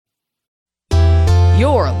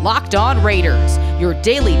You're Locked On Raiders, your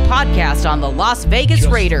daily podcast on the Las Vegas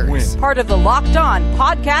Raiders. Win. Part of the Locked On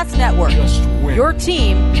Podcast Network. Just win. Your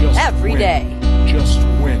team every day. Just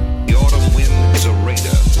win. The autumn wind is a raider,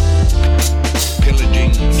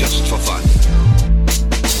 pillaging just for fun.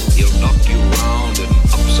 He'll knock you round and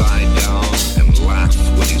upside down and laugh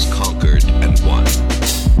when he's conquered and won.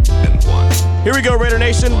 Here we go, Raider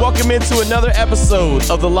Nation. Welcome into another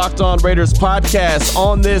episode of the Locked On Raiders podcast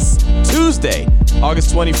on this Tuesday,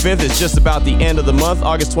 August 25th. It's just about the end of the month,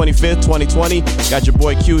 August 25th, 2020. Got your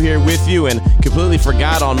boy Q here with you, and completely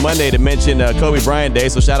forgot on Monday to mention Kobe Bryant Day.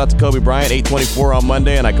 So shout out to Kobe Bryant, 8/24 on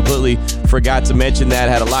Monday, and I completely forgot to mention that.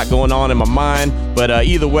 Had a lot going on in my mind, but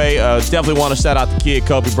either way, definitely want to shout out the kid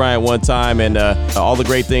Kobe Bryant one time and all the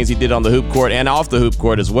great things he did on the hoop court and off the hoop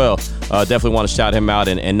court as well. Definitely want to shout him out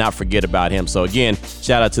and not forget about him. So again,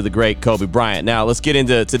 shout out to the great Kobe Bryant. Now let's get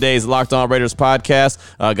into today's Locked On Raiders podcast.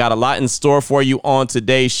 Got a lot in store for you on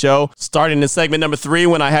today's show. Starting in segment number 3,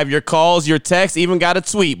 when I have your calls, your texts, even got a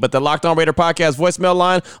tweet. But the Locked On Raider podcast voicemail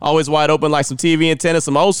line, always wide open like some TV antennas,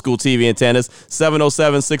 some old school TV antennas,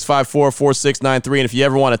 707-654-4693. And if you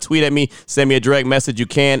ever want to tweet at me, send me a direct message, you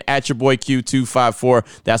can, at your boy Q254.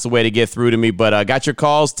 That's the way to get through to me. But got your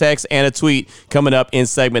calls, texts, and a tweet coming up in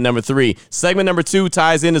segment number 3. Segment number 2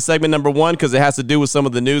 ties into segment number 1 because it has to do with some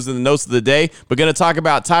of the news and the notes of the day. We're going to talk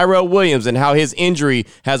about Tyrell Williams and how his injury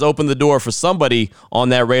has opened the door for somebody on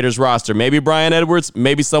that Raiders roster. Maybe Bryan Edwards,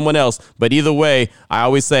 maybe someone else. But either way, I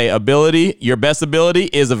always say ability, your best ability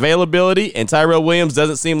is availability, and Tyrell Williams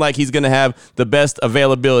doesn't seem like he's going to have the best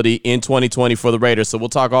availability in 2020 for the Raiders. So we'll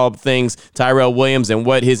talk all things Tyrell Williams and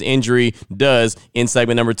what his injury does in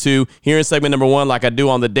segment number 2. Here in segment number 1, like I do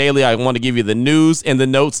on the daily, I want to give you the news and the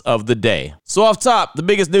notes of the day. So off top, the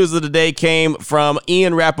biggest news of the day came from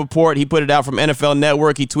Ian Rappaport. He put it out from NFL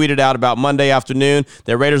Network. He tweeted out about Monday afternoon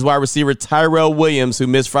that Raiders wide receiver Tyrell Williams, who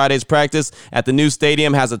missed Friday's practice at the new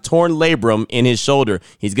stadium, has a torn labrum in his shoulder.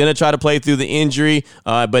 He's going to try to play through the injury,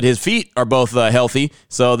 but his feet are both healthy,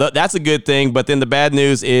 so that's a good thing. But then the bad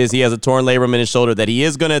news is he has a torn labrum in his shoulder that he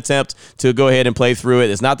is going to attempt to go ahead and play through it.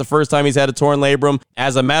 It's not the first time he's had a torn labrum.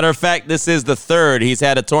 As a matter of fact, this is the third. He's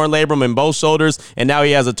had a torn labrum in both shoulders, and now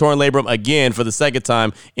he has a torn labrum again for the second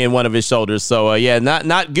time in one of his shoulders. So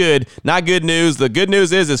not good news. The good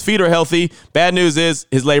news is his feet are healthy. Bad news is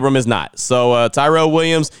his labrum is not. So Tyrell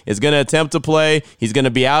Williams is going to attempt to play. He's going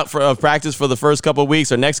to be out of practice for the first couple of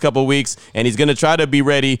weeks or next couple of weeks, and he's going to try to be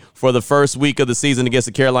ready for the first week of the season against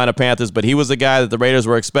the Carolina Panthers. But he was a guy that the Raiders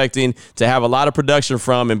were expecting to have a lot of production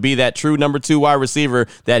from and be that true number 2 wide receiver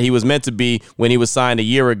that he was meant to be when he was signed a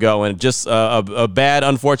year ago. And just a bad,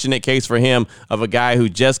 unfortunate case for him of a guy who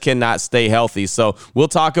just cannot stay healthy. So we'll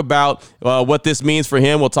talk about what this means for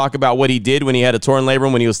him. We'll talk about what he did when he had a torn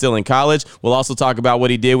labrum when he was still in college. We'll also talk about what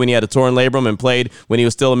he did when he had a torn labrum and played when he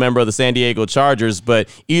was still a member of the San Diego Chargers. But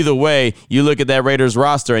either way, you look at that Raiders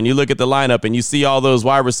roster and you look at the lineup and you see all those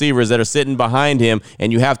wide receivers that are sitting behind him,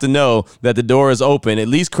 and you have to know that the door is open, at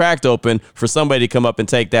least cracked open, for somebody to come up and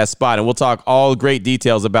take that spot. And we'll talk all great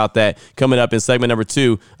details about that coming up in segment number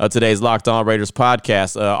 2 of today's Locked On Raiders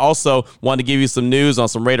podcast. Also, wanted to give you some news on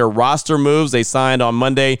some Raider roster moves. They signed on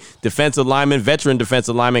Monday veteran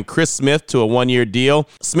defensive lineman Chris Smith to a 1-year deal.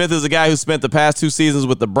 Smith is a guy who spent the past 2 seasons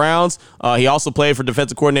with the Browns. He also played for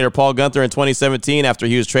defensive coordinator Paul Guenther in 2017 after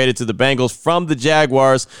he was traded to the Bengals from the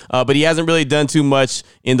Jaguars, but he hasn't really done too much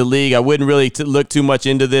in the league. I wouldn't really look too much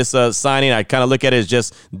into this signing. I kind of look at it as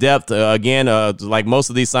just depth. Like most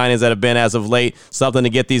of these signings that have been as of late, something to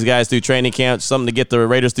get these guys through training camp, something to get the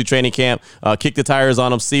Raiders through training camp, kick the tires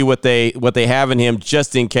on them, see what they have in him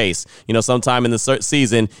just in case. Sometime in the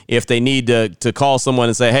season, if they need to call someone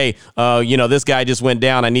and say, hey, this guy just went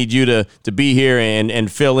down, I need you to be here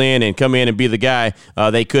and fill in and come in and be the guy,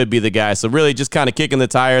 they could be the guy. So really just kind of kicking the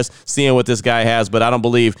tires, seeing what this guy has, but I don't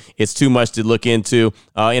believe it's too much to look into.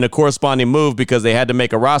 In a corresponding move, because they had to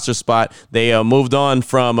make a roster spot, they moved on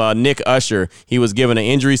from Nick Usher. He was given an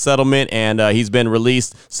injury settlement, and he's been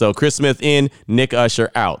released. So Chris Smith in, Nick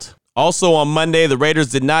Usher out. Also on Monday, the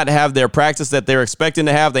Raiders did not have their practice that they're expecting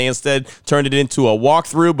to have. They instead turned it into a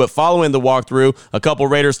walkthrough, but following the walkthrough, a couple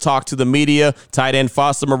Raiders talked to the media, tight end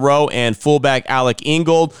Foster Moreau and fullback Alec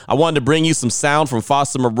Ingold. I wanted to bring you some sound from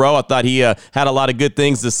Foster Moreau. I thought he had a lot of good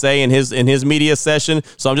things to say in his media session,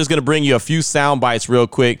 so I'm just going to bring you a few sound bites real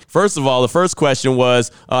quick. First of all, the first question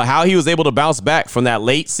was how he was able to bounce back from that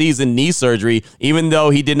late season knee surgery, even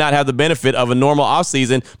though he did not have the benefit of a normal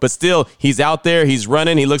offseason, but still, he's out there, he's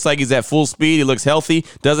running, he looks like he's at full speed. He looks healthy,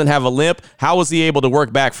 doesn't have a limp. How was he able to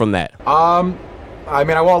work back from that? I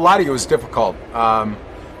won't lie to you, it was difficult.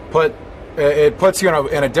 It puts you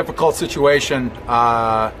in a difficult situation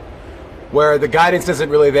where the guidance isn't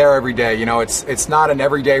really there every day. You know, it's not an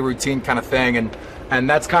everyday routine kind of thing, and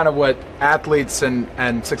that's kind of what athletes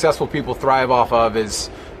and successful people thrive off of is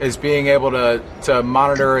being able to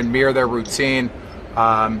monitor and mirror their routine,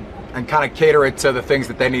 and kind of cater it to the things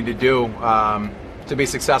that they need to do to be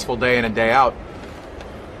successful day in and day out.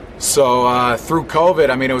 So through COVID,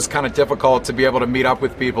 I mean, it was kind of difficult to be able to meet up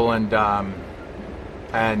with people and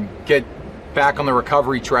get back on the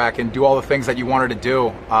recovery track and do all the things that you wanted to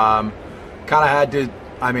do. Kind of had to,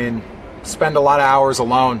 I mean, spend a lot of hours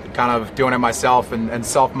alone, kind of doing it myself and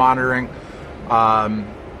self-monitoring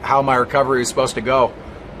how my recovery was supposed to go.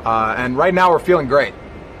 And right now we're feeling great.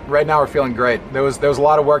 There was a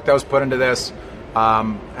lot of work that was put into this.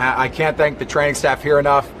 I can't thank the training staff here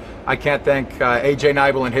enough. I can't thank AJ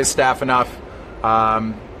Neibel and his staff enough.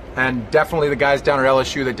 And definitely the guys down at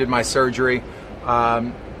LSU that did my surgery.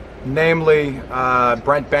 Namely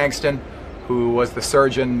Brent Bankston, who was the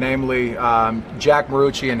surgeon, namely Jack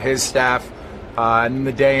Marucci and his staff, and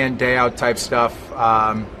the day in, day out type stuff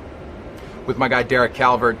with my guy Derek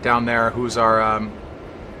Calvert down there, who's our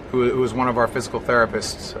who was one of our physical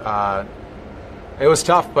therapists. It was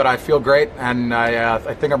tough, but I feel great, and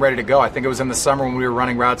I think I'm ready to go. I think it was in the summer when we were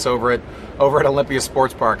running routes over at Olympia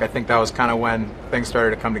Sports Park. I think that was kind of when things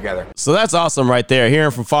started to come together. So that's awesome right there,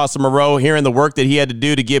 hearing from Foster Moreau, hearing the work that he had to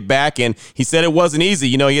do to get back, and he said it wasn't easy.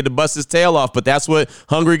 You know, he had to bust his tail off, but that's what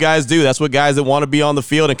hungry guys do. That's what guys that want to be on the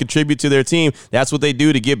field and contribute to their team, that's what they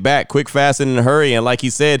do to get back quick, fast, and in a hurry. And like he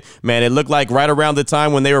said, man, it looked like right around the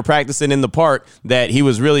time when they were practicing in the park that he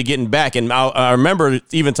was really getting back. And I remember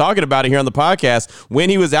even talking about it here on the podcast. When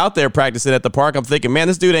he was out there practicing at the park, I'm thinking, man,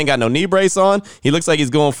 this dude ain't got no knee brace on. He looks like he's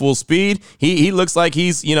going full speed. He looks like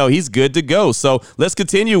he's good to go. So let's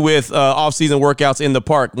continue with off-season workouts in the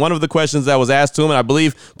park. One of the questions that was asked to him, and I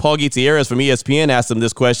believe Paul Gutierrez from ESPN asked him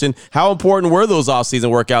this question, how important were those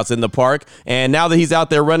off-season workouts in the park? And now that he's out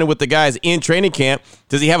there running with the guys in training camp,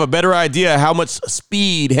 does he have a better idea how much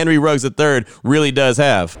speed Henry Ruggs III really does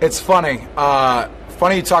have? It's funny.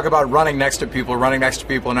 Funny you talk about running next to people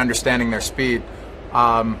and understanding their speed.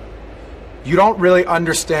 You don't really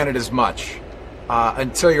understand it as much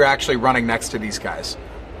until you're actually running next to these guys.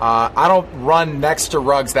 I don't run next to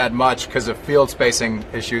Ruggs that much because of field spacing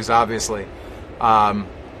issues, obviously.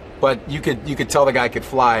 But you could tell the guy could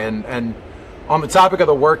fly. And on the topic of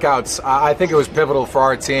the workouts, I think it was pivotal for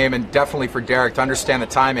our team and definitely for Derek to understand the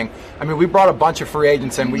timing. I mean, we brought a bunch of free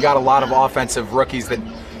agents and we got a lot of offensive rookies that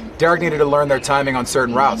Derek needed to learn their timing on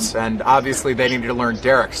certain routes, and obviously they needed to learn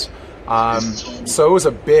Derek's. So it was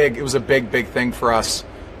a big thing for us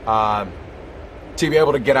to be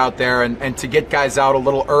able to get out there and to get guys out a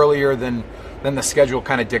little earlier than the schedule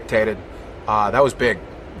kind of dictated. That was big.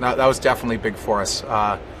 That was definitely big for us.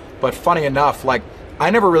 But funny enough, like,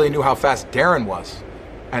 I never really knew how fast Darren was.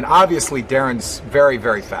 And obviously Darren's very,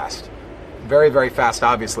 very fast. Very, very fast,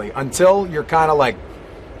 obviously. Until you're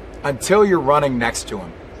running next to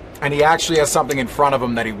him and he actually has something in front of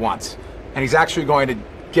him that he wants. And he's actually going to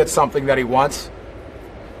get something that he wants.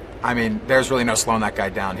 I mean, there's really no slowing that guy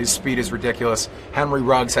down. His speed is ridiculous. Henry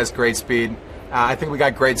Ruggs has great speed. I think we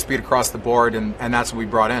got great speed across the board, and that's what we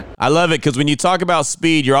brought in. I love it because when you talk about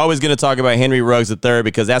speed, you're always going to talk about Henry Ruggs III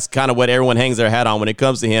because that's kind of what everyone hangs their hat on when it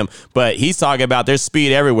comes to him. But he's talking about there's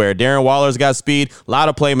speed everywhere. Darren Waller's got speed. A lot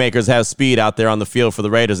of playmakers have speed out there on the field for the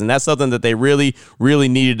Raiders, and that's something that they really, really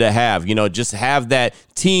needed to have. You know, just have that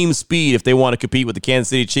team speed if they want to compete with the Kansas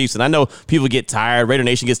City Chiefs. And I know people get tired. Raider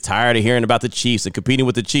Nation gets tired of hearing about the Chiefs and competing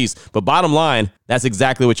with the Chiefs. But bottom line, that's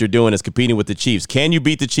exactly what you're doing is competing with the Chiefs. Can you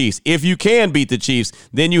beat the Chiefs? If you can beat the Chiefs,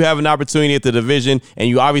 then you have an opportunity at the division, and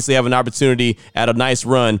you obviously have an opportunity at a nice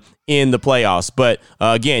run in the playoffs. But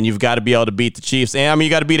again, you've got to be able to beat the Chiefs. And I mean, you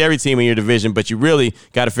got to beat every team in your division, but you really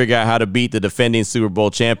got to figure out how to beat the defending Super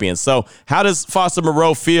Bowl champions. So how does Foster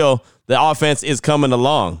Moreau feel the offense is coming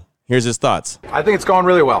along? Here's his thoughts. I think it's going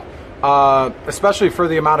really well. Especially for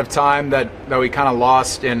the amount of time that we kind of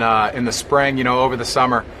lost in the spring, you know, over the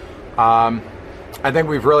summer. I think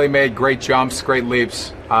we've really made great jumps, great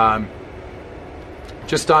leaps.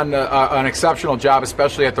 Just done an exceptional job,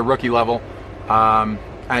 especially at the rookie level, and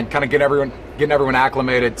kind of getting everyone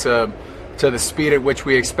acclimated to the speed at which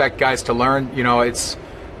we expect guys to learn. You know, it's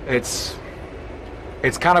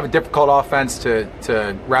kind of a difficult offense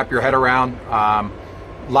to wrap your head around.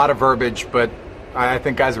 A lot of verbiage, but I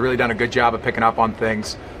think guys have really done a good job of picking up on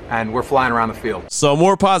things and we're flying around the field. So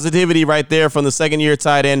more positivity right there from the second-year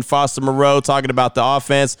tight end, Foster Moreau, talking about the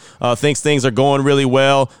offense. Thinks things are going really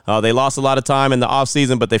well. They lost a lot of time in the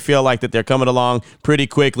offseason, but they feel like that they're coming along pretty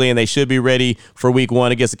quickly, and they should be ready for week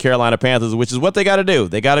 1 against the Carolina Panthers, which is what they got to do.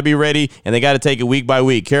 They got to be ready, and they got to take it week by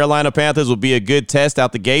week. Carolina Panthers will be a good test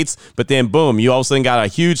out the gates, but then, boom, you all of a sudden got a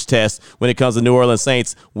huge test when it comes to New Orleans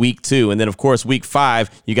Saints week 2. And then, of course, week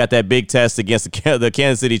 5, you got that big test against the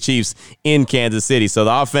Kansas City Chiefs in Kansas City. So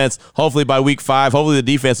the offense, hopefully by week 5, hopefully the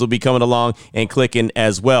defense will be coming along and clicking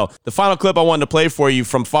as well. The final clip I wanted to play for you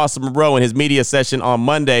from Foster Moreau in his media session on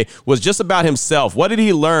Monday was just about himself. What did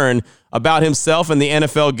he learn about himself and the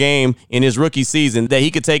NFL game in his rookie season that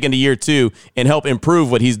he could take into year 2 and help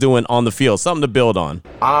improve what he's doing on the field? Something to build on.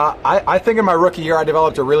 I think in my rookie year I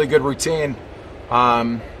developed a really good routine,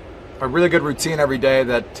 every day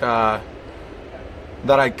that I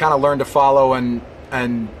kind of learned to follow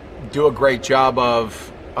and do a great job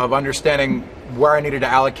of understanding where I needed to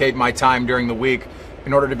allocate my time during the week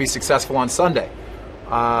in order to be successful on Sunday.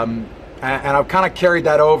 And I've kind of carried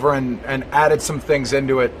that over and added some things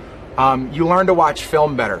into it. You learn to watch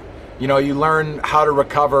film better. You learn how to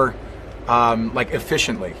recover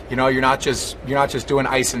efficiently. You're not just doing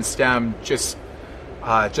ice and stem just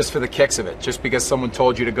for the kicks of it, just because someone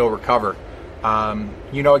told you to go recover.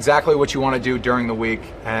 You know exactly what you want to do during the week,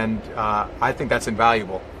 and I think that's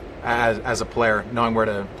invaluable as a player, knowing where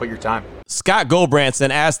to put your time. Scott Goldbranson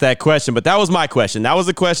asked that question, but that was my question. That was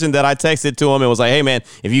the question that I texted to him and was like, hey, man,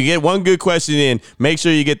 if you get one good question in, make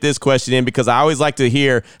sure you get this question in, because I always like to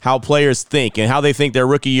hear how players think and how they think their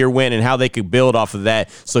rookie year went and how they could build off of that.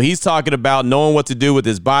 So he's talking about knowing what to do with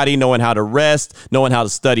his body, knowing how to rest, knowing how to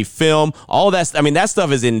study film, all that. I mean, that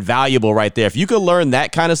stuff is invaluable right there. If you could learn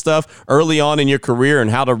that kind of stuff early on in your career and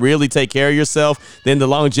how to really take care of yourself, then the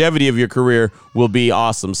longevity of your career will be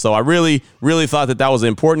awesome. So I really, really thought that was an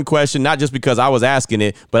important question, not just because I was asking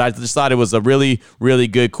it, but I just thought it was a really, really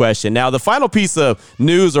good question. Now, the final piece of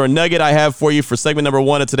news or nugget I have for you for segment number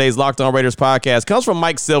 1 of today's Locked On Raiders podcast comes from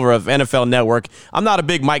Mike Silver of NFL Network. I'm not a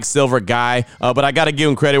big Mike Silver guy, but I got to give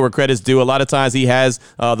him credit where credit's due. A lot of times he has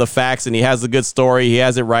the facts and he has a good story. He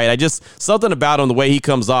has it right. Something about him, the way he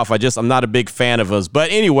comes off, I'm not a big fan of his.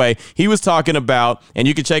 But anyway, he was talking about, and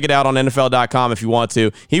you can check it out on NFL.com if you want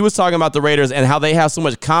to, he was talking about the Raiders and how they have so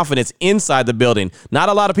much confidence inside the building. Not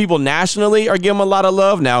a lot of people nationally are giving them a lot of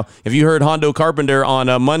love. Now, if you heard Hondo Carpenter on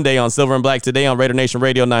Monday on Silver and Black Today on Raider Nation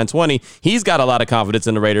Radio 920, he's got a lot of confidence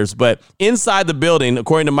in the Raiders. But inside the building,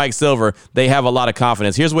 according to Mike Silver, they have a lot of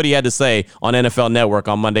confidence. Here's what he had to say on NFL Network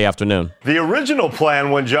on Monday afternoon. The original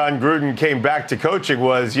plan when John Gruden came back to coaching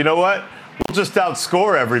was, you know what, we'll just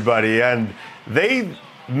outscore everybody. And they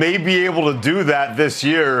may be able to do that this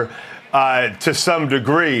year to some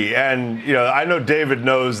degree. And, I know David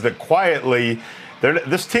knows that quietly,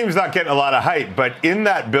 this team's not getting a lot of hype, but in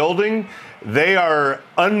that building, they are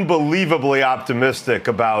unbelievably optimistic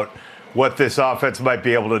about what this offense might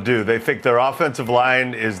be able to do. They think their offensive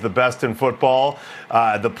line is the best in football.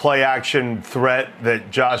 The play-action threat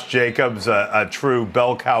that Josh Jacobs, a true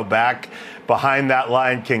bell cow back behind that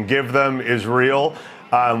line, can give them is real.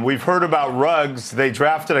 We've heard about Ruggs. They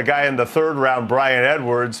drafted a guy in the 3rd round, Brian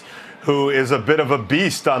Edwards, who is a bit of a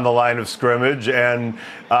beast on the line of scrimmage, and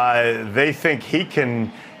they think he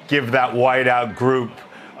can give that wideout group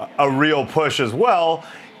a real push as well.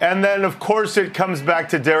 And then, of course, it comes back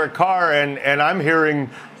to Derek Carr, and I'm hearing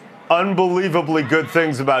unbelievably good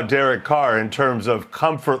things about Derek Carr in terms of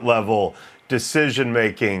comfort level,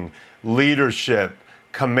 decision-making, leadership,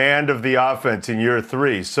 command of the offense in year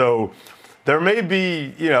 3. So there may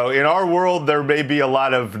be, in our world, there may be a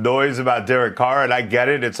lot of noise about Derek Carr, and I get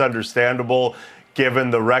it. It's understandable given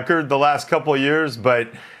the record the last couple of years. But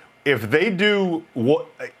if they do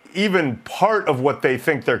even part of what they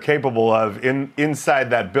think they're capable of inside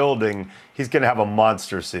that building, he's going to have a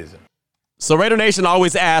monster season. So Raider Nation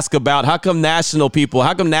always asks about how come national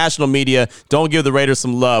media don't give the Raiders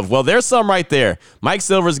some love? Well, there's some right there. Mike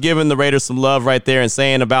Silver's giving the Raiders some love right there and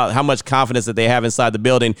saying about how much confidence that they have inside the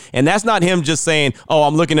building. And that's not him just saying, oh,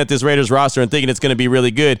 I'm looking at this Raiders roster and thinking it's going to be really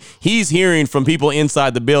good. He's hearing from people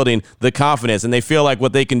inside the building the confidence, and they feel like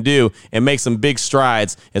what they can do and make some big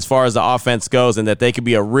strides as far as the offense goes, and that they could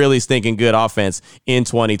be a really stinking good offense in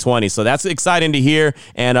 2020. So that's exciting to hear,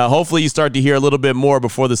 and hopefully you start to hear a little bit more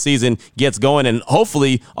before the season gets gets going, and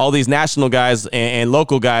hopefully all these national guys and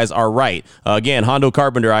local guys are right. Again, Hondo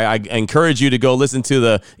Carpenter, I encourage you to go listen to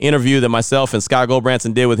the interview that myself and Scott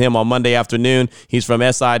Goldbranson did with him on Monday afternoon. He's from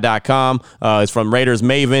SI.com. He's from Raiders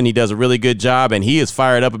Maven. He does a really good job, and he is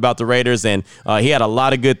fired up about the Raiders, and he had a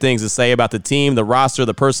lot of good things to say about the team, the roster,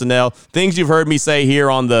 the personnel, things you've heard me say here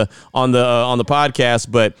on the podcast,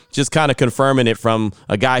 but just kind of confirming it from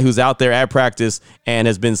a guy who's out there at practice and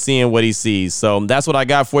has been seeing what he sees. So that's what I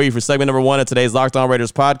got for you for segment number 1 of today's Locked On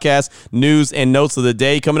Raiders podcast. News and notes of the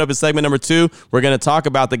day. Coming up in segment number 2, we're going to talk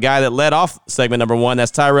about the guy that led off segment number 1.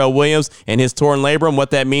 That's Tyrell Williams and his torn labrum,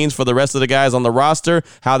 what that means for the rest of the guys on the roster,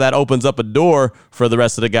 how that opens up a door for the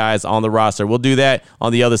rest of the guys on the roster. We'll do that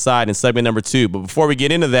on the other side in segment number 2. But before we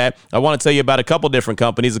get into that, I want to tell you about a couple different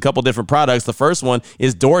companies, a couple different products. The first one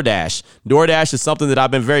is DoorDash. DoorDash is something that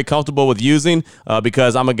I've been very comfortable with using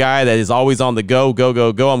because I'm a guy that is always on the go.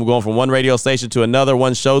 I'm going from one radio station to another,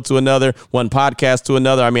 one show to another, one podcast to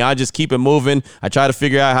another. I mean, I just keep it moving. I try to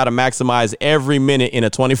figure out how to maximize every minute in a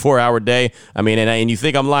 24-hour day. I mean, and you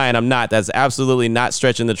think I'm lying. I'm not. That's absolutely not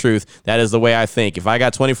stretching the truth. That is the way I think. If I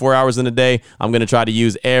got 24 hours in a day, I'm going to try to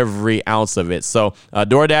use every ounce of it. So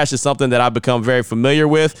DoorDash is something that I've become very familiar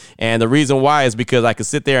with. And the reason why is because I can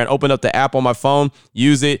sit there and open up the app on my phone,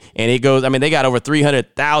 use it, and it goes, I mean, they got over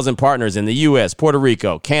 300,000 partners in the U.S., Puerto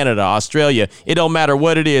Rico, Canada, Australia. It don't matter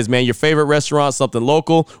what it is, man. Your favorite restaurant, something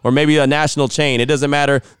local, or maybe a national chain. It doesn't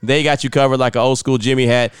matter. They got you covered like an old school Jimmy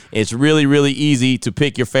hat. It's really, really easy to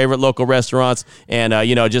pick your favorite local restaurants and,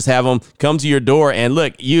 just have them come to your door. And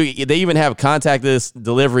look, they even have contactless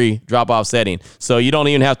delivery drop-off setting. So you don't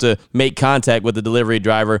even have to make contact with the delivery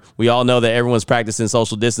driver. We all know that everyone's practicing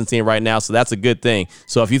social distancing right now, so that's a good thing.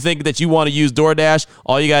 So if you think that you want to use DoorDash,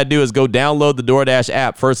 all you got to do is go download the DoorDash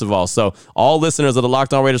app, first of all. So all listeners of the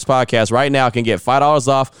Locked On Raiders podcast right now can get $5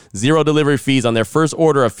 off, 0 delivery fees on their first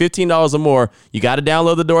order of $15 or more. You got to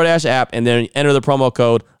download the DoorDash app and then enter the promo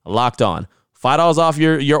code Locked On. $5 off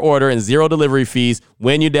your order and 0 delivery fees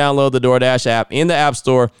when you download the DoorDash app in the App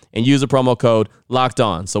Store and use the promo code Locked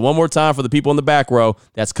On. So one more time for the people in the back row,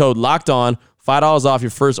 that's code Locked On, $5 off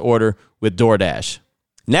your first order with DoorDash.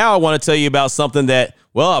 Now I want to tell you about something that,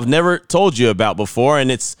 well, I've never told you about before,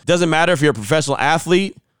 and it doesn't matter if you're a professional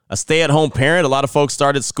athlete, a stay-at-home parent. A lot of folks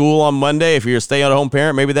started school on Monday. If you're a stay-at-home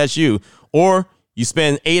parent, maybe that's you. Or you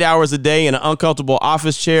spend 8 hours a day in an uncomfortable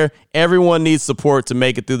office chair. Everyone needs support to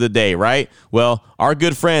make it through the day, right? Well, our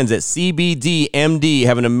good friends at CBDMD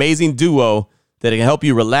have an amazing duo that can help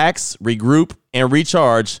you relax, regroup, and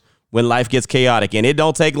recharge when life gets chaotic. And it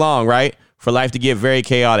don't take long, right, for life to get very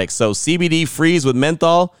chaotic. So CBD Freeze with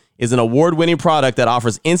Menthol is an award-winning product that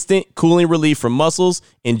offers instant cooling relief for muscles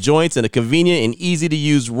and joints in a convenient and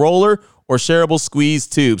easy-to-use roller or shareable squeeze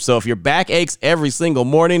tube. So if your back aches every single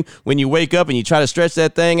morning when you wake up and you try to stretch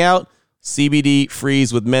that thing out, CBD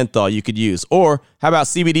Freeze with Menthol you could use. Or how about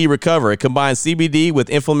CBD Recover? It combines CBD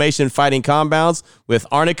with inflammation-fighting compounds with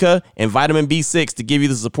arnica and vitamin B6 to give you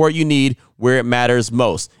the support you need where it matters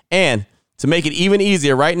most. And to make it even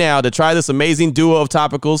easier right now to try this amazing duo of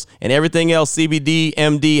topicals and everything else CBD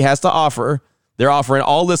MD has to offer, they're offering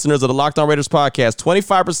all listeners of the Locked On Raiders podcast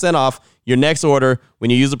 25% off your next order when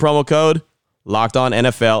you use the promo code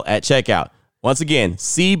LOCKEDONNFL at checkout. Once again,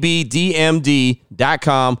 CBDMD.com,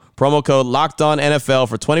 promo code LOCKEDONNFL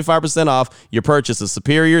for 25% off your purchase of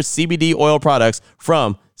superior CBD oil products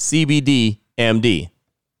from CBDMD.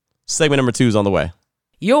 Segment number 2 is on the way.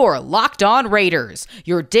 You're Locked On Raiders,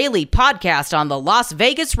 your daily podcast on the Las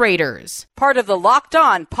Vegas Raiders. Part of the Locked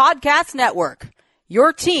On Podcast Network,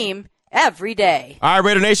 your team every day. All right,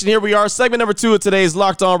 Raider Nation, here we are. Segment number 2 of today's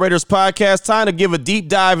Locked On Raiders podcast. Time to give a deep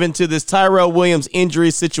dive into this Tyrell Williams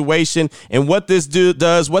injury situation and what this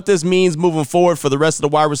does, what this means moving forward for the rest of the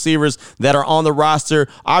wide receivers that are on the roster.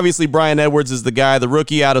 Obviously, Bryan Edwards is the guy. The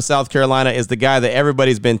rookie out of South Carolina is the guy that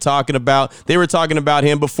everybody's been talking about. They were talking about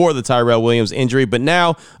him before the Tyrell Williams injury, but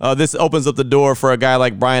now this opens up the door for a guy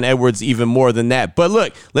like Bryan Edwards even more than that. But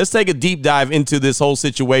look, let's take a deep dive into this whole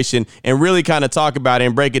situation and really kind of talk about it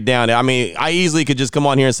and break it down. I mean, I easily could just come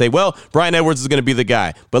on here and say, well, Bryan Edwards is going to be the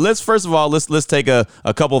guy. But let's take a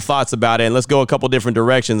couple thoughts about it, and let's go a couple different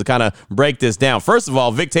directions and kind of break this down. First of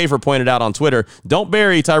all, Vic Tafur pointed out on Twitter, don't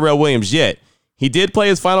bury Tyrell Williams yet. He did play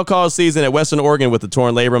his final college season at Western Oregon with the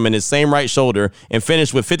torn labrum in his same right shoulder and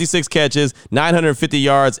finished with 56 catches, 950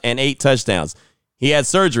 yards, and 8 touchdowns. He had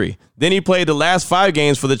surgery. Then he played the last 5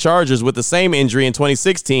 games for the Chargers with the same injury in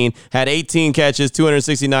 2016, had 18 catches,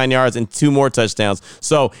 269 yards, and 2 more touchdowns.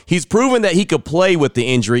 So he's proven that he could play with the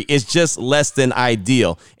injury. It's just less than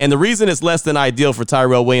ideal. And the reason it's less than ideal for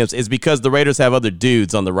Tyrell Williams is because the Raiders have other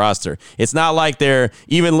dudes on the roster. It's not like they're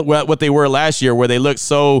even what they were last year where they looked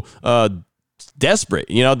so desperate.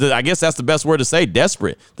 I guess that's the best word to say,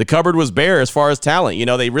 desperate. The cupboard was bare as far as talent.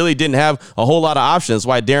 They really didn't have a whole lot of options.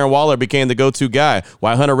 Why Darren Waller became the go-to guy.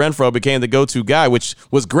 Why Hunter Renfrow became the go-to guy, which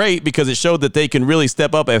was great because it showed that they can really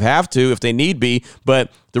step up if they need be.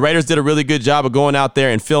 But the Raiders did a really good job of going out there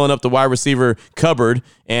and filling up the wide receiver cupboard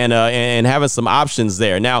and having some options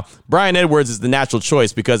there. Now, Bryan Edwards is the natural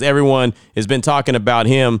choice because everyone has been talking about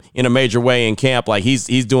him in a major way in camp. Like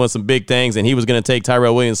he's doing some big things and he was going to take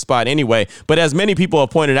Tyrell Williams' spot anyway. But as many people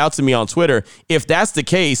have pointed out to me on Twitter, if that's the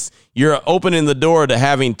case, you're opening the door to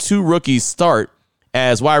having 2 rookies start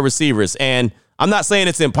as wide receivers. And I'm not saying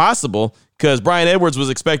it's impossible, because Bryan Edwards was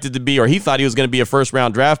expected to be, or he thought he was going to be a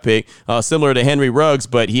first-round draft pick, similar to Henry Ruggs,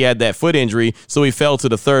 but he had that foot injury, so he fell to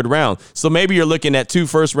the 3rd round. So maybe you're looking at 2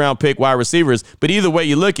 first-round pick wide receivers, but either way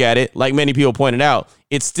you look at it, like many people pointed out,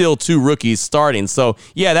 it's still 2 rookies starting. So,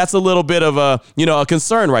 yeah, that's a little bit of a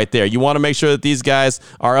concern right there. You want to make sure that these guys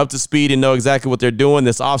are up to speed and know exactly what they're doing.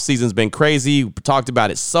 This offseason's been crazy. We talked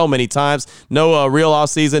about it so many times. No real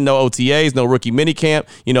offseason, no OTAs, no rookie minicamp.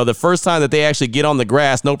 The first time that they actually get on the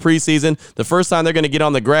grass, no preseason, the first time they're going to get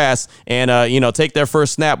on the grass and, take their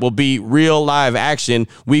first snap will be real live action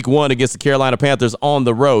week 1 against the Carolina Panthers on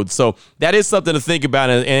the road. So that is something to think about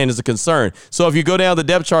and is a concern. So if you go down the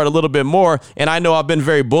depth chart a little bit more, and I know I've been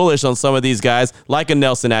very bullish on some of these guys, like a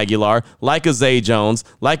Nelson Aguilar, like a Zay Jones,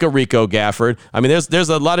 like a Rico Gafford. I mean, there's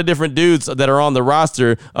a lot of different dudes that are on the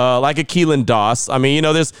roster, like a Keelan Doss. I mean,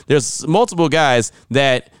 there's multiple guys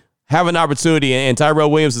that have an opportunity, and Tyrell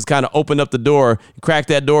Williams has kind of opened up the door, cracked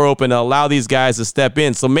that door open to allow these guys to step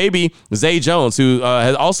in. So maybe Zay Jones, who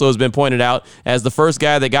has been pointed out as the first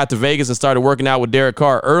guy that got to Vegas and started working out with Derek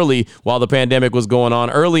Carr early while the pandemic was going on,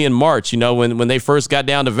 early in March, when they first got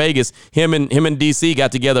down to Vegas, him and DC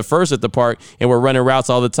got together first at the park and were running routes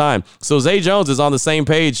all the time. So Zay Jones is on the same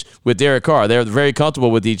page with Derek Carr. They're very comfortable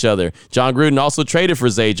with each other. John Gruden also traded for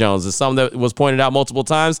Zay Jones. It's something that was pointed out multiple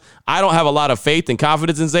times. I don't have a lot of faith and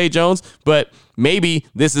confidence in Zay Jones, but maybe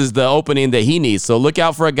this is the opening that he needs. So look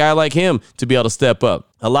out for a guy like him to be able to step up.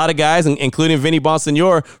 A lot of guys, including Vinny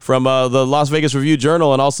Bonsignore from the Las Vegas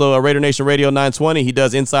Review-Journal and also Raider Nation Radio 920. He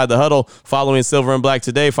does Inside the Huddle following Silver and Black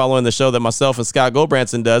Today, following the show that myself and Scott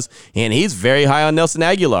Goldbranson does, and he's very high on Nelson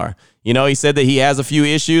Aguilar. He said that he has a few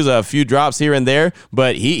issues, a few drops here and there,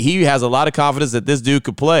 but he has a lot of confidence that this dude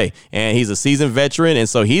could play, and he's a seasoned veteran, and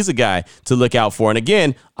so he's a guy to look out for. And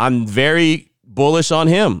again, I'm very bullish on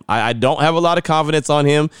him. I don't have a lot of confidence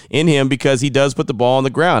in him because he does put the ball on the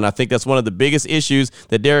ground. I think that's one of the biggest issues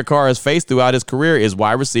that Derek Carr has faced throughout his career is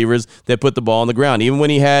wide receivers that put the ball on the ground. Even when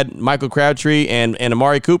he had Michael Crabtree and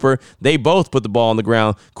Amari Cooper, they both put the ball on the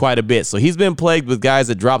ground quite a bit. So he's been plagued with guys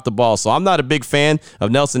that drop the ball. So I'm not a big fan of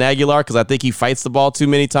Nelson Aguilar because I think he fights the ball too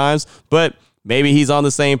many times, but maybe he's on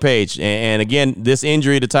the same page. And again, this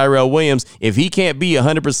injury to Tyrell Williams, if he can't be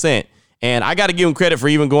 100%, and I got to give him credit for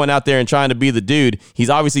even going out there and trying to be the dude.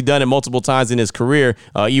 He's obviously done it multiple times in his career,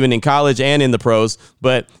 even in college and in the pros.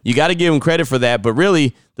 But you got to give him credit for that. But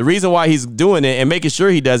really, the reason why he's doing it and making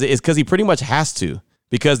sure he does it is because he pretty much has to.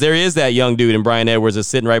 Because there is that young dude in Bryan Edwards that's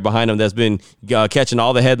sitting right behind him that's been catching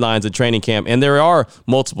all the headlines in training camp. And there are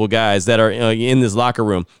multiple guys that are in this locker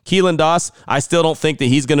room. Keelan Doss, I still don't think that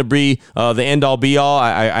he's going to be the end-all, be-all.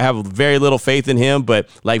 I have very little faith in him. But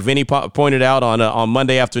like Vinny pointed out on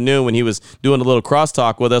Monday afternoon when he was doing a little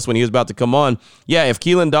crosstalk with us when he was about to come on, yeah, if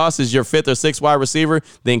Keelan Doss is your 5th or 6th wide receiver,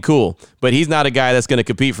 then cool. But he's not a guy that's going to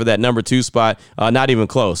compete for that number 2 spot, not even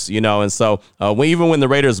close, And so even when the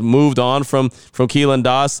Raiders moved on from Keelan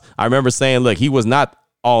Doss, I remember saying, look, he was not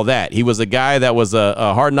all that. He was a guy that was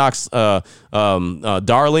a Hard Knocks darling.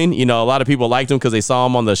 A lot of people liked him because they saw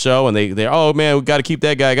him on the show and they oh man, we got to keep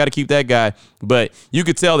that guy. But you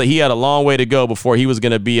could tell that he had a long way to go before he was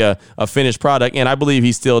going to be a finished product, and I believe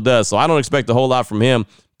he still does. So I don't expect a whole lot from him,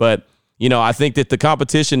 but I think that the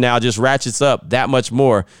competition now just ratchets up that much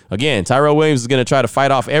more. Again, Tyrell Williams is going to try to fight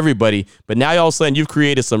off everybody, but now all of a sudden you've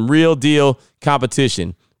created some real deal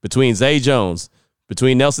competition between Zay Jones,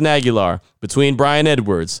 between Nelson Aguilar, between Bryan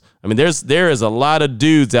Edwards. I mean, there is a lot of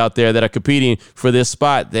dudes out there that are competing for this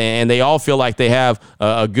spot, and they all feel like they have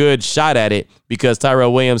a good shot at it because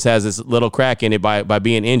Tyrell Williams has this little crack in it by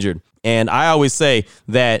being injured. And I always say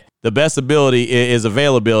that the best ability is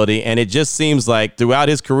availability, and it just seems like throughout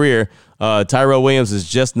his career, Tyrell Williams is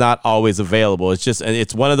just not always available.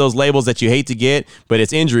 It's one of those labels that you hate to get, but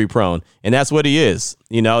it's injury prone, and that's what he is.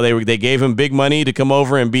 You know, they gave him big money to come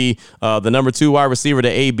over and be the number 2 wide receiver to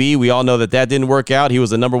AB. We all know that didn't work out. He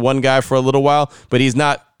was a number 1 guy for a little while, but he's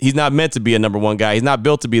not meant to be a number 1 guy. He's not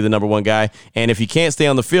built to be the number 1 guy. And if he can't stay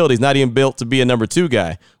on the field, he's not even built to be a number 2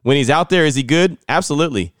 guy. When he's out there, is he good?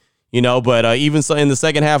 Absolutely. You know, but even so in the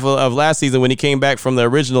second half of last season, when he came back from the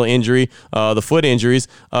original injury, the foot injuries,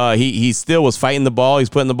 he still was fighting the ball. He's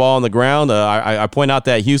putting the ball on the ground. I point out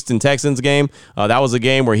that Houston Texans game. That was a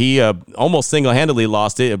game where he almost single-handedly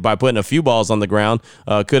lost it by putting a few balls on the ground.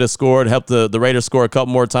 Could have scored, helped the Raiders score a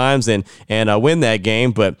couple more times and win that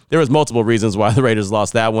game. But there was multiple reasons why the Raiders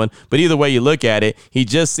lost that one. But either way you look at it, he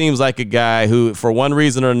just seems like a guy who, for one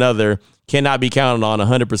reason or another, cannot be counted on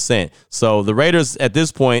 100%. So the Raiders at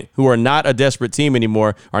this point, who are not a desperate team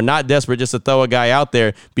anymore, are not desperate just to throw a guy out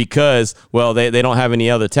there because, well, they don't have any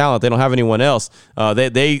other talent. They don't have anyone else.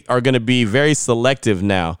 They are going to be very selective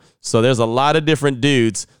now. So there's a lot of different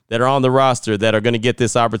dudes that are on the roster that are going to get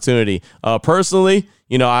this opportunity. Personally,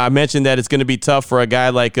 you know, I mentioned that it's going to be tough for a guy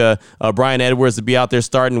like Bryan Edwards to be out there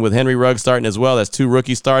starting with Henry Ruggs starting as well. That's 2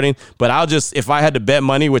 rookies starting. But if I had to bet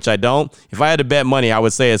money, which I don't, if I had to bet money, I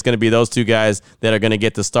would say it's going to be those 2 guys that are going to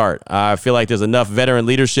get the start. I feel like there's enough veteran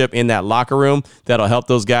leadership in that locker room that'll help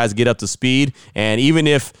those guys get up to speed. And even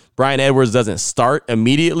if Bryan Edwards doesn't start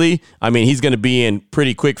immediately, I mean, he's going to be in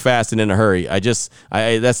pretty quick, fast, and in a hurry.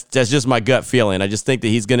 That's just my gut feeling. I just think that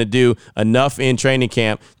he's going to do enough in training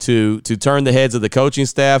camp to turn the heads of the coaching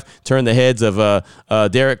staff, turn the heads of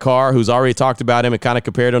Derek Carr, who's already talked about him and kind of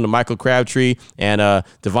compared him to Michael Crabtree and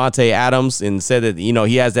Devontae Adams, and said that, you know,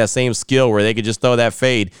 he has that same skill where they could just throw that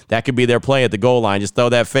fade. That could be their play at the goal line. Just throw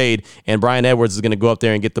that fade, and Bryan Edwards is going to go up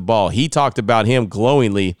there and get the ball. He talked about him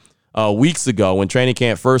glowingly weeks ago when training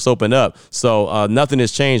camp first opened up. So nothing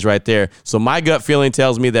has changed right there. So my gut feeling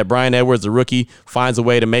tells me that Bryan Edwards, the rookie, finds a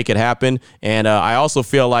way to make it happen. And I also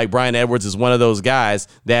feel like Bryan Edwards is one of those guys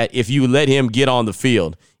that if you let him get on the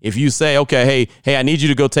field, if you say, okay, hey, I need you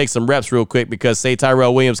to go take some reps real quick because, say,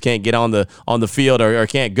 Tyrell Williams can't get on the field or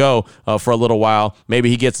can't go for a little while. Maybe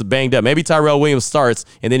he gets banged up. Maybe Tyrell Williams starts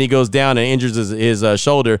and then he goes down and injures his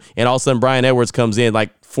shoulder, and all of a sudden Bryan Edwards comes in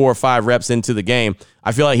like 4 or 5 reps into the game.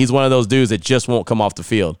 I feel like he's one of those dudes that just won't come off the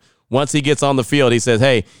field. Once he gets on the field, he says,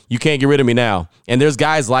 hey, you can't get rid of me now. And there's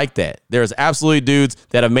guys like that. There's absolutely dudes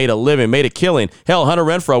that have made a living, made a killing. Hell, Hunter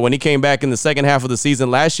Renfrow, when he came back in the second half of the season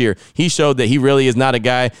last year, he showed that he really is not a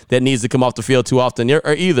guy that needs to come off the field too often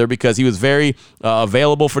or either, because he was very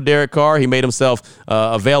available for Derek Carr. He made himself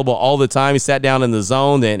available all the time. He sat down in the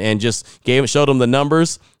zone and just showed him the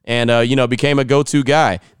numbers and became a go-to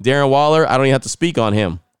guy. Darren Waller, I don't even have to speak on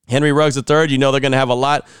him. Henry Ruggs III, you know they're going to have a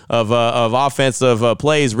lot of offensive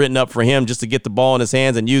plays written up for him just to get the ball in his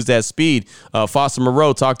hands and use that speed. Foster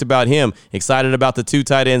Moreau talked about him, excited about the 2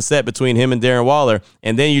 tight end set between him and Darren Waller.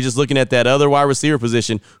 And then you're just looking at that other wide receiver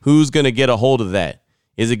position. Who's going to get a hold of that?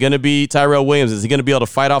 Is it going to be Tyrell Williams? Is he going to be able to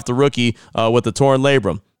fight off the rookie with the torn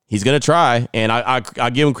labrum? He's going to try, and I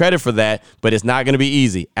give him credit for that, but it's not going to be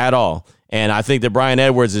easy at all. And I think that Bryan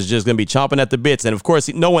Edwards is just going to be chomping at the bits. And, of course,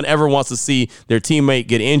 no one ever wants to see their teammate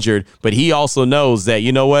get injured. But he also knows that,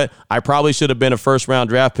 you know what, I probably should have been a first-round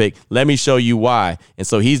draft pick. Let me show you why. And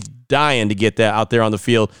so he's dying to get that out there on the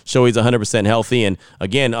field, show he's 100% healthy. And,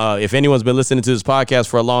 again, if anyone's been listening to this podcast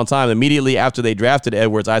for a long time, immediately after they drafted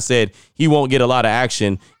Edwards, I said he won't get a lot of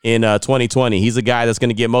action in 2020. He's a guy that's going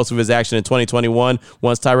to get most of his action in 2021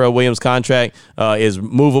 once Tyrell Williams' contract is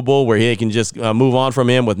movable, where he can just move on from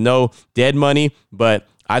him with no dead money. But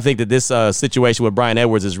I think that this situation with Bryan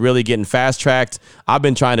Edwards is really getting fast-tracked. I've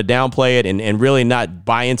been trying to downplay it and really not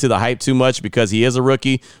buy into the hype too much because he is a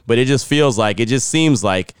rookie, but it just seems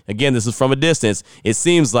like, again, this is from a distance, it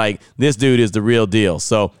seems like this dude is the real deal.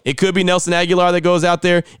 So it could be Nelson Aguilar that goes out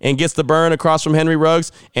there and gets the burn across from Henry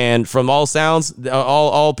Ruggs, and from all sounds,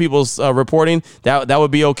 all people's reporting, that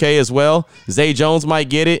would be okay as well. Zay Jones might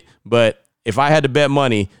get it, but if I had to bet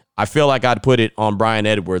money, I feel like I'd put it on Bryan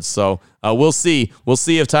Edwards. So we'll see. We'll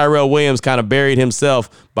see if Tyrell Williams kind of buried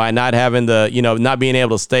himself by not having not being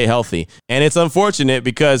able to stay healthy. And it's unfortunate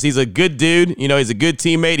because he's a good dude. You know, he's a good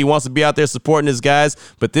teammate. He wants to be out there supporting his guys.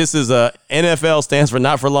 But this is NFL stands for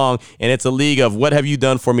not for long, and it's a league of what have you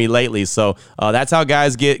done for me lately. So that's how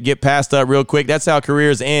guys get passed up real quick. That's how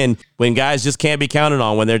careers end, when guys just can't be counted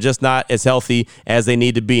on, when they're just not as healthy as they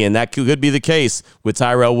need to be. And that could be the case with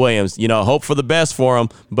Tyrell Williams. You know, hope for the best for him,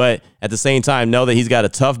 but at the same time, know that he's got a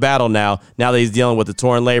tough battle now now that he's dealing with the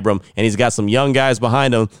torn labrum, and he's got some young guys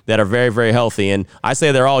behind him that are very, very healthy. And I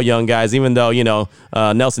say they're all young guys, even though,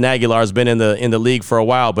 Nelson Aguilar has been in the league for a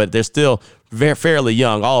while, but they're still fairly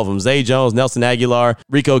young, all of them. Zay Jones, Nelson Aguilar,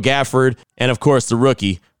 Rico Gafford, and, of course, the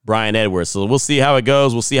rookie, Bryan Edwards. So we'll see how it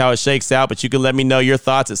goes. We'll see how it shakes out. But you can let me know your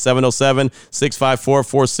thoughts at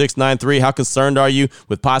 707-654-4693. How concerned are you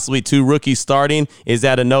with possibly 2 rookies starting? Is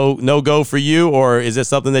that a no-go for you, or is it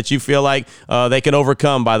something that you feel like they can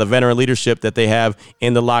overcome by the veteran leadership that they have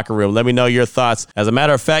in the locker room? Let me know your thoughts. As a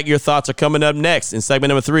matter of fact, your thoughts are coming up next in segment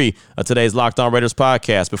number 3 of today's Locked On Raiders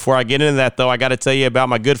podcast. Before I get into that, though, I got to tell you about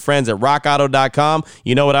my good friends at RockAuto.com.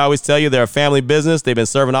 You know what I always tell you? They're a family business. They've been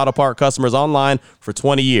serving auto part customers online for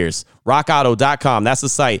 20 years. RockAuto.com. That's the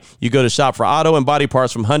site. You go to shop for auto and body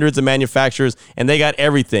parts from hundreds of manufacturers, and they got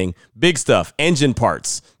everything. Big stuff, engine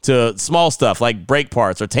parts, to small stuff like brake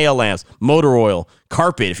parts or tail lamps, motor oil,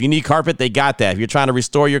 carpet. If you need carpet, they got that. If you're trying to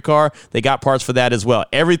restore your car, they got parts for that as well.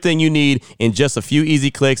 Everything you need in just a few easy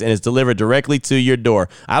clicks, and it's delivered directly to your door.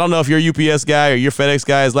 I don't know if your UPS guy or your FedEx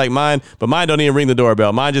guy is like mine, but mine don't even ring the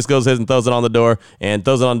doorbell. Mine just goes ahead and throws it on the door and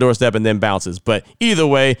throws it on the doorstep and then bounces. But either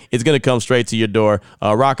way, it's going to come straight to your door.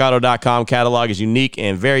 RockAuto.com catalog is unique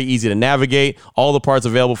and very easy to navigate. All the parts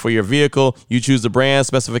available for your vehicle. You choose the brand,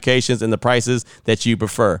 specifications, and the prices that you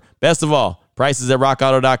prefer. Best of all, prices at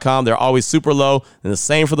RockAuto.com, they're always super low, and the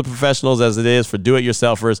same for the professionals as it is for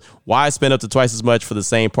do-it-yourselfers. Why spend up to twice as much for the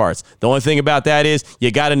same parts? The only thing about that is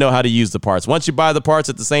you got to know how to use the parts. Once you buy the parts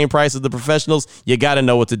at the same price as the professionals, you got to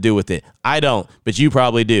know what to do with it. I don't, but you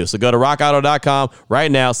probably do. So go to RockAuto.com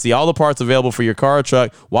right now, see all the parts available for your car or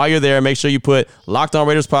truck. While you're there, make sure you put Locked On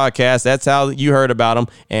Raiders Podcast. That's how you heard about them,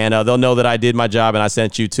 and they'll know that I did my job and I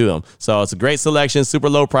sent you to them. So it's a great selection, super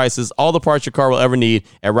low prices, all the parts your car will ever need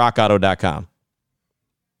at RockAuto.com.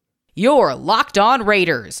 You're Locked On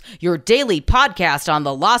Raiders, your daily podcast on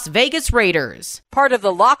the Las Vegas Raiders. Part of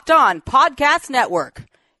the Locked On Podcast Network,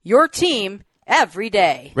 your team every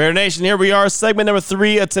day. Raider Nation, here we are, segment number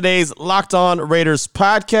 3 of today's Locked On Raiders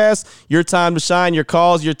podcast. Your time to shine, your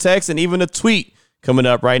calls, your texts, and even a tweet coming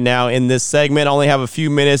up right now in this segment. Only have a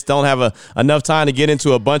few minutes, don't have enough time to get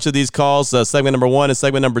into a bunch of these calls. Segment number 1 and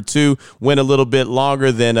segment number 2 went a little bit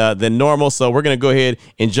longer than normal, so we're going to go ahead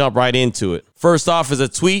and jump right into it. First off is a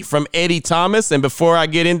tweet from Eddie Thomas, and before I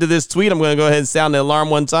get into this tweet, I'm going to go ahead and sound the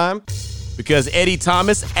alarm one time, because Eddie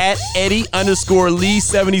Thomas at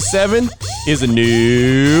Eddie_Lee77 is a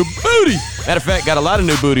new booty. Matter of fact, got a lot of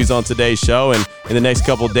new booties on today's show and in the next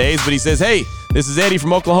couple of days, but he says, hey, this is Eddie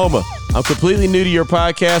from Oklahoma. I'm completely new to your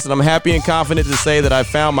podcast, and I'm happy and confident to say that I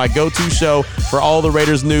found my go-to show for all the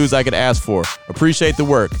Raiders news I could ask for. Appreciate the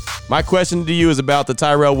work. My question to you is about the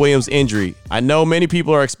Tyrell Williams injury. I know many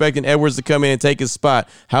people are expecting Edwards to come in and take his spot.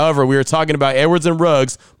 However, we are talking about Edwards and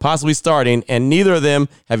Ruggs possibly starting, and neither of them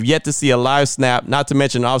have yet to see a live snap, not to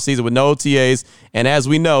mention an offseason with no OTAs, and as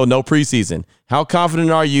we know, no preseason. How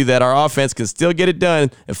confident are you that our offense can still get it done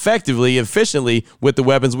effectively, efficiently with the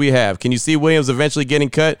weapons we have? Can you see Williams eventually getting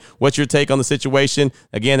cut? What's your take on the situation?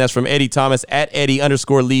 Again, that's from Eddie Thomas at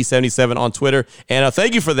Eddie_Lee77 on Twitter. And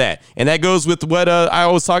thank you for that. And that goes with what I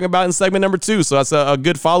was talking about in segment number 2. So that's a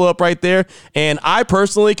good follow-up right there. And I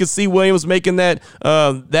personally could see Williams making that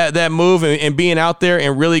move and being out there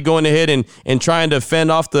and really going ahead and trying to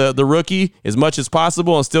fend off the rookie as much as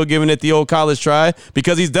possible and still giving it the old college try,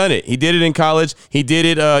 because he's done it. He did it in college. He did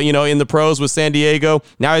it, in the pros with San Diego.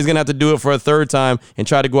 Now he's going to have to do it for a third time and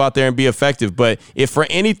try to go out there and be effective. But if for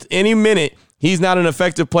any minute he's not an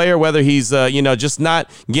effective player, whether he's, just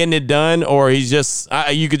not getting it done, or he's just,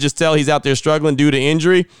 you could just tell he's out there struggling due to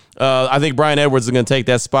injury, I think Bryan Edwards is going to take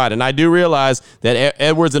that spot. And I do realize that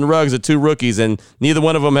Edwards and Ruggs are 2 rookies, and neither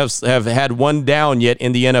one of them have had one down yet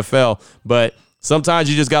in the NFL. But sometimes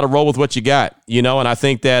you just got to roll with what you got, and I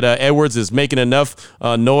think that Edwards is making enough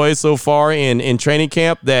noise so far in training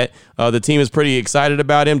camp that the team is pretty excited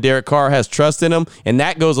about him. Derek Carr has trust in him, and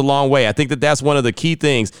that goes a long way. I think that's one of the key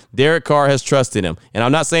things. Derek Carr has trust in him. And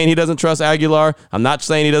I'm not saying he doesn't trust Aguilar. I'm not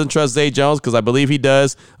saying he doesn't trust Zay Jones, because I believe he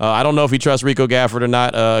does. I don't know if he trusts Rico Gafford or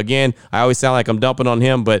not. Again, I always sound like I'm dumping on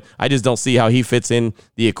him, but I just don't see how he fits in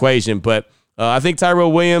the equation. But I think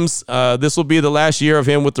Tyrell Williams, this will be the last year of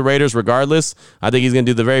him with the Raiders regardless. I think he's going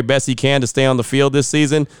to do the very best he can to stay on the field this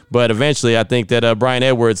season. But eventually, I think that Bryan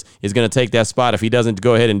Edwards is going to take that spot if he doesn't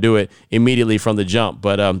go ahead and do it immediately from the jump.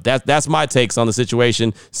 But that's my takes on the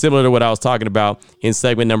situation, similar to what I was talking about in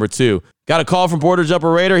segment number 2. Got a call from Border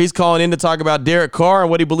Jumper Raider. He's calling in to talk about Derek Carr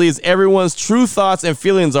and what he believes everyone's true thoughts and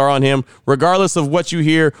feelings are on him, regardless of what you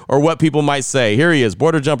hear or what people might say. Here he is,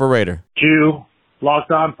 Border Jumper Raider.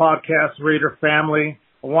 Locked On Podcast Raider family.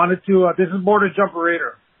 I wanted to, this is Border Jumper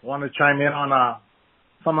Raider. I wanted to chime in on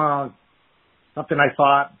some something I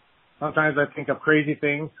thought. Sometimes I think of crazy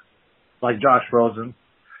things, like Josh Rosen.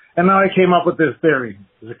 And now I came up with this theory.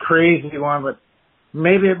 It's a crazy one, but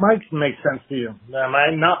maybe it might make sense to you. It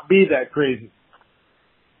might not be that crazy.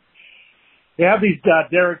 You have these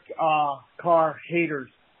Derek Carr haters.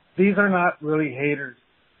 These are not really haters.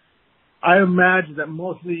 I imagine that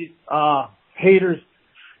most of these haters,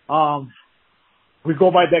 we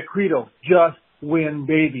go by that credo, just win,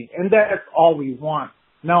 baby. And that's all we want.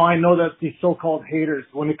 Now, I know that these so-called haters,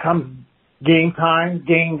 when it comes game time,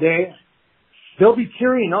 game day, they'll be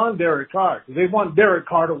cheering on Derek Carr. They want Derek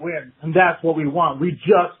Carr to win, and that's what we want. We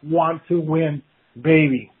just want to win,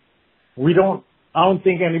 baby. I don't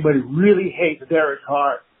think anybody really hates Derek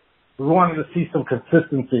Carr. We wanted to see some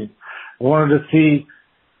consistency. We wanted to see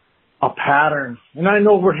a pattern. And I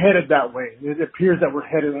know we're headed that way. It appears that we're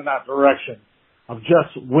headed in that direction of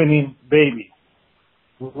just winning, baby.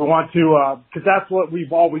 We want to, because that's what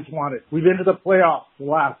we've always wanted. We've been to the playoffs the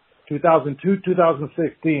last 2002,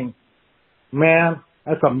 2016. Man,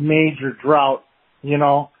 that's a major drought,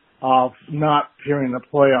 of not appearing in the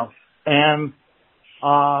playoffs. And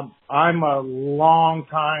I'm a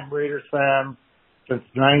long-time Raiders fan since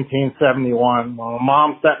 1971. My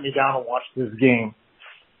mom sat me down to watch this game.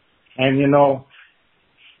 And,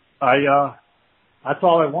 that's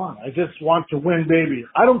all I want. I just want to win, baby.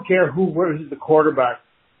 I don't care who is the quarterback,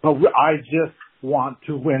 but I just want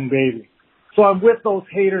to win, baby. So I'm with those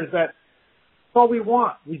haters that's all we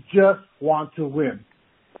want. We just want to win.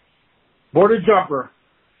 Border Jumper,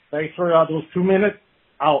 thanks for those 2 minutes.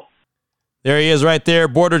 Out. There he is right there,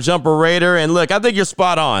 Border Jumper Raider. And look, I think you're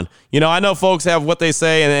spot on. I know folks have what they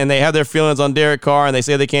say, and they have their feelings on Derek Carr, and they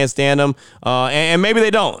say they can't stand him. And maybe they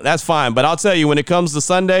don't. That's fine. But I'll tell you, when it comes to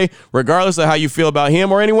Sunday, regardless of how you feel about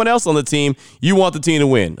him or anyone else on the team, you want the team to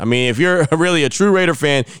win. I mean, if you're really a true Raider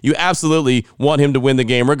fan, you absolutely want him to win the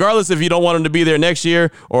game. Regardless if you don't want him to be there next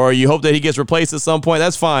year or you hope that he gets replaced at some point,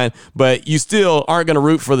 that's fine. But you still aren't going to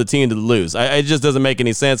root for the team to lose. It just doesn't make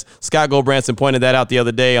any sense. Scott Goldbranson pointed that out the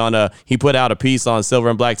other day on he put out a piece on Silver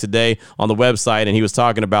and Black Today on the website, and he was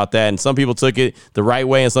talking about that, and some people took it the right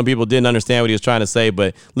way and some people didn't understand what he was trying to say.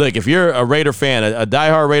 But look, if you're a Raider fan, a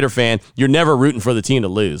diehard Raider fan, you're never rooting for the team to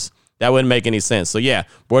lose. That wouldn't make any sense. So yeah,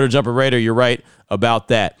 Border Jumper Raider, you're right about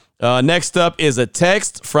that. Next up is a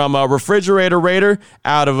text from a Refrigerator Raider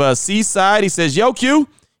out of Seaside. He says, "Yo, Q,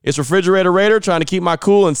 it's Refrigerator Raider trying to keep my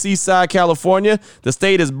cool in Seaside, California. The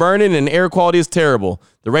state is burning and air quality is terrible.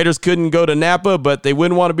 The Raiders couldn't go to Napa, but they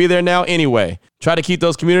wouldn't want to be there now anyway. Try to keep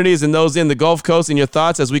those communities and those in the Gulf Coast in your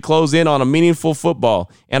thoughts as we close in on a meaningful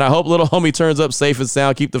football. And I hope little homie turns up safe and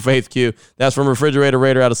sound. Keep the faith, Q." That's from Refrigerator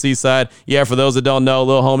Raider out of Seaside. Yeah, for those that don't know,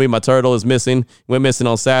 little homie, my turtle, is missing. Went missing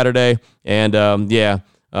on Saturday. And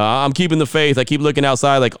I'm keeping the faith. I keep looking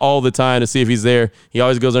outside like all the time to see if he's there. He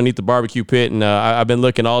always goes underneath the barbecue pit, and I've been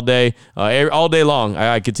looking all day long.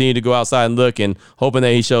 I continue to go outside and look and hoping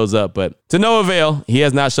that he shows up. But to no avail, he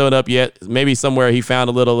has not shown up yet. Maybe somewhere he found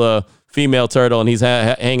a little female turtle, and he's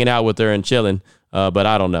hanging out with her and chilling. But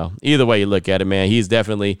I don't know. Either way you look at it, man, he's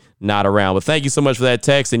definitely not around. But thank you so much for that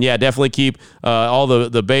text. And yeah, definitely keep all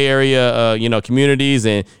the Bay Area, communities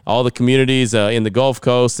and all the communities in the Gulf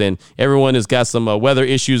Coast, and everyone has got some weather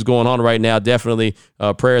issues going on right now. Definitely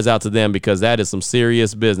prayers out to them, because that is some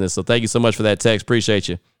serious business. So thank you so much for that text. Appreciate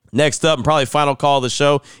you. Next up, and probably final call of the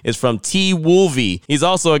show, is from T. Wolvie. He's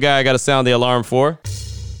also a guy I got to sound the alarm for,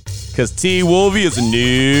 because T. Wolvie is a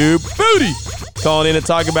new booty. Calling in to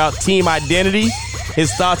talk about team identity,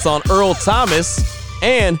 his thoughts on Earl Thomas,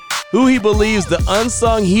 and who he believes the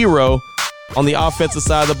unsung hero on the offensive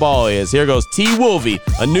side of the ball is. Here goes T. Wolvie,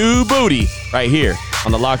 a new booty, right here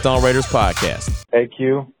on the Locked On Raiders podcast. Hey,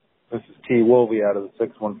 Q. This is T. Wolvie out of the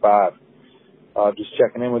 615. Just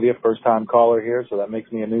checking in with you, first-time caller here, so that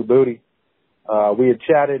makes me a new booty. We had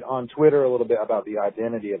chatted on Twitter a little bit about the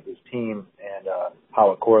identity of this team and how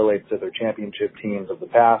it correlates to their championship teams of the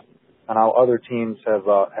past, and how other teams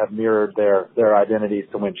have mirrored their identities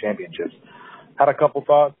to win championships. Had a couple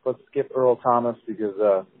thoughts. Let's skip Earl Thomas,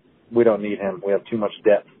 because we don't need him. We have too much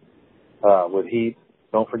depth with Heat.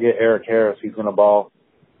 Don't forget Eric Harris. He's going to ball.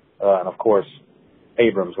 And, of course,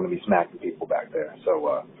 Abrams going to be smacking people back there.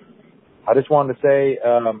 So I just wanted to say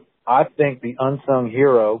I think the unsung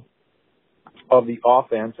hero of the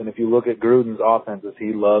offense, and if you look at Gruden's offenses,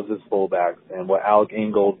 he loves his fullbacks. And what Alec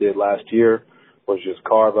Ingold did last year was just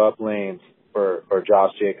carve up lanes for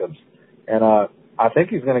Josh Jacobs. And I think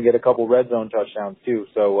he's going to get a couple red zone touchdowns too.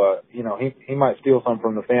 So, he might steal some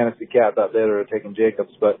from the fantasy cats out there that are taking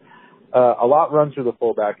Jacobs. But a lot runs through the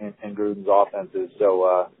fullback in Gruden's offenses.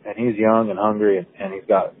 So, and he's young and hungry, and he's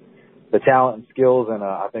got the talent and skills, and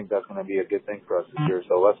I think that's going to be a good thing for us this year.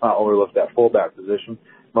 So let's not overlook that fullback position.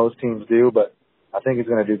 Most teams do, but I think he's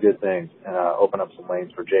going to do good things and open up some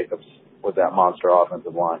lanes for Jacobs with that monster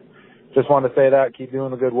offensive line. Just wanted to say that. Keep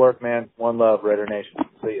doing the good work, man. One love, Raider Nation.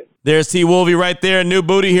 See you. There's T. Wolvie right there. New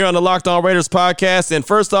booty here on the Locked On Raiders podcast. And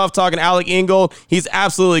first off, talking Alec Ingold, he's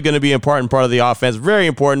absolutely going to be an important part of the offense. Very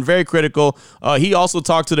important, very critical. He also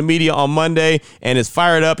talked to the media on Monday and is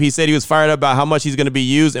fired up. He said he was fired up about how much he's going to be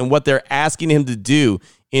used and what they're asking him to do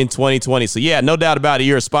in 2020. So, yeah, no doubt about it.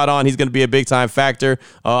 You're spot on. He's going to be a big-time factor.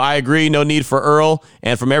 I agree. No need for Earl.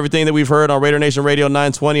 And from everything that we've heard on Raider Nation Radio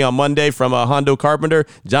 920 on Monday from Hondo Carpenter,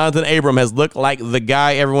 Jonathan Abram has looked like the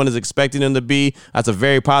guy everyone is expecting him to be. That's a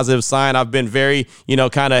very positive sign. I've been very,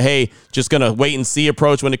 kind of, hey, just going to wait and see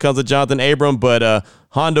approach when it comes to Jonathan Abram. But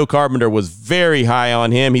Hondo Carpenter was very high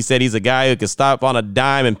on him. He said he's a guy who can stop on a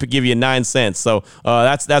dime and give you 9 cents. So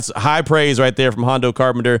that's high praise right there from Hondo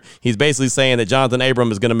Carpenter. He's basically saying that Jonathan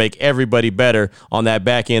Abram is going to make everybody better on that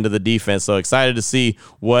back end of the defense. So excited to see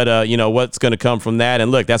what what's going to come from that.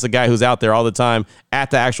 And look, that's a guy who's out there all the time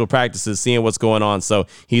at the actual practices, seeing what's going on. So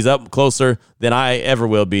he's up closer than I ever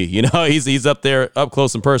will be. He's up there, up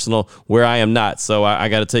close and personal, where I am not. So I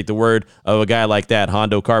got to take the word of a guy like that,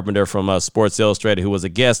 Hondo Carpenter from Sports Illustrated, who was a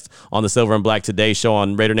guest on the Silver and Black Today show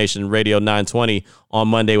on Raider Nation Radio 920 on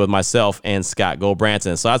Monday with myself and Scott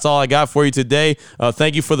Goldbranson. So that's all I got for you today.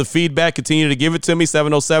 Thank you for the feedback. Continue to give it to me,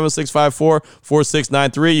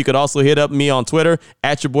 707-654-4693. You could also hit up me on Twitter,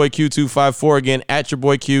 @YourBoyQ254. Again,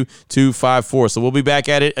 @YourBoyQ254. So we'll be back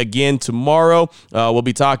at it again tomorrow. We'll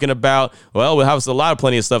be talking about, we'll have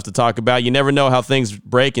plenty of stuff to talk about. You never know how things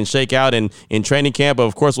break and shake out in training camp, but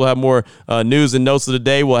of course we'll have more news and notes of the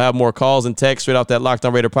day. We'll have more calls and texts straight off that Locked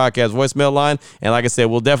On Raider podcast voicemail line. And like I said,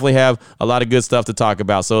 we'll definitely have a lot of good stuff to talk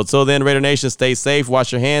about. So until then, Raider Nation, stay safe,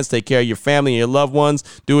 wash your hands, take care of your family and your loved ones,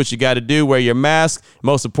 do what you got to do, wear your mask.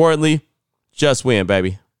 Most importantly, just win,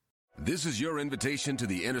 baby. This is your invitation to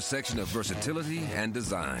the intersection of versatility and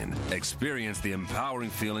design. Experience the empowering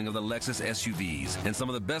feeling of the Lexus SUVs and some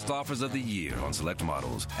of the best offers of the year on select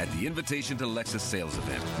models at the Invitation to Lexus sales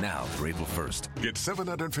event, now through April 1st. Get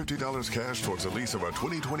 $750 cash towards the lease of a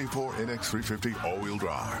 2024 NX350 all-wheel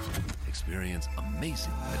drive. Experience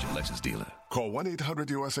amazing at your Lexus dealer. Call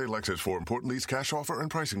 1-800-USA-LEXUS for important lease cash offer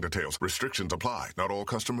and pricing details. Restrictions apply. Not all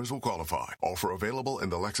customers will qualify. Offer available in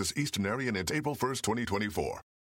the Lexus Eastern area and it's April 1st, 2024.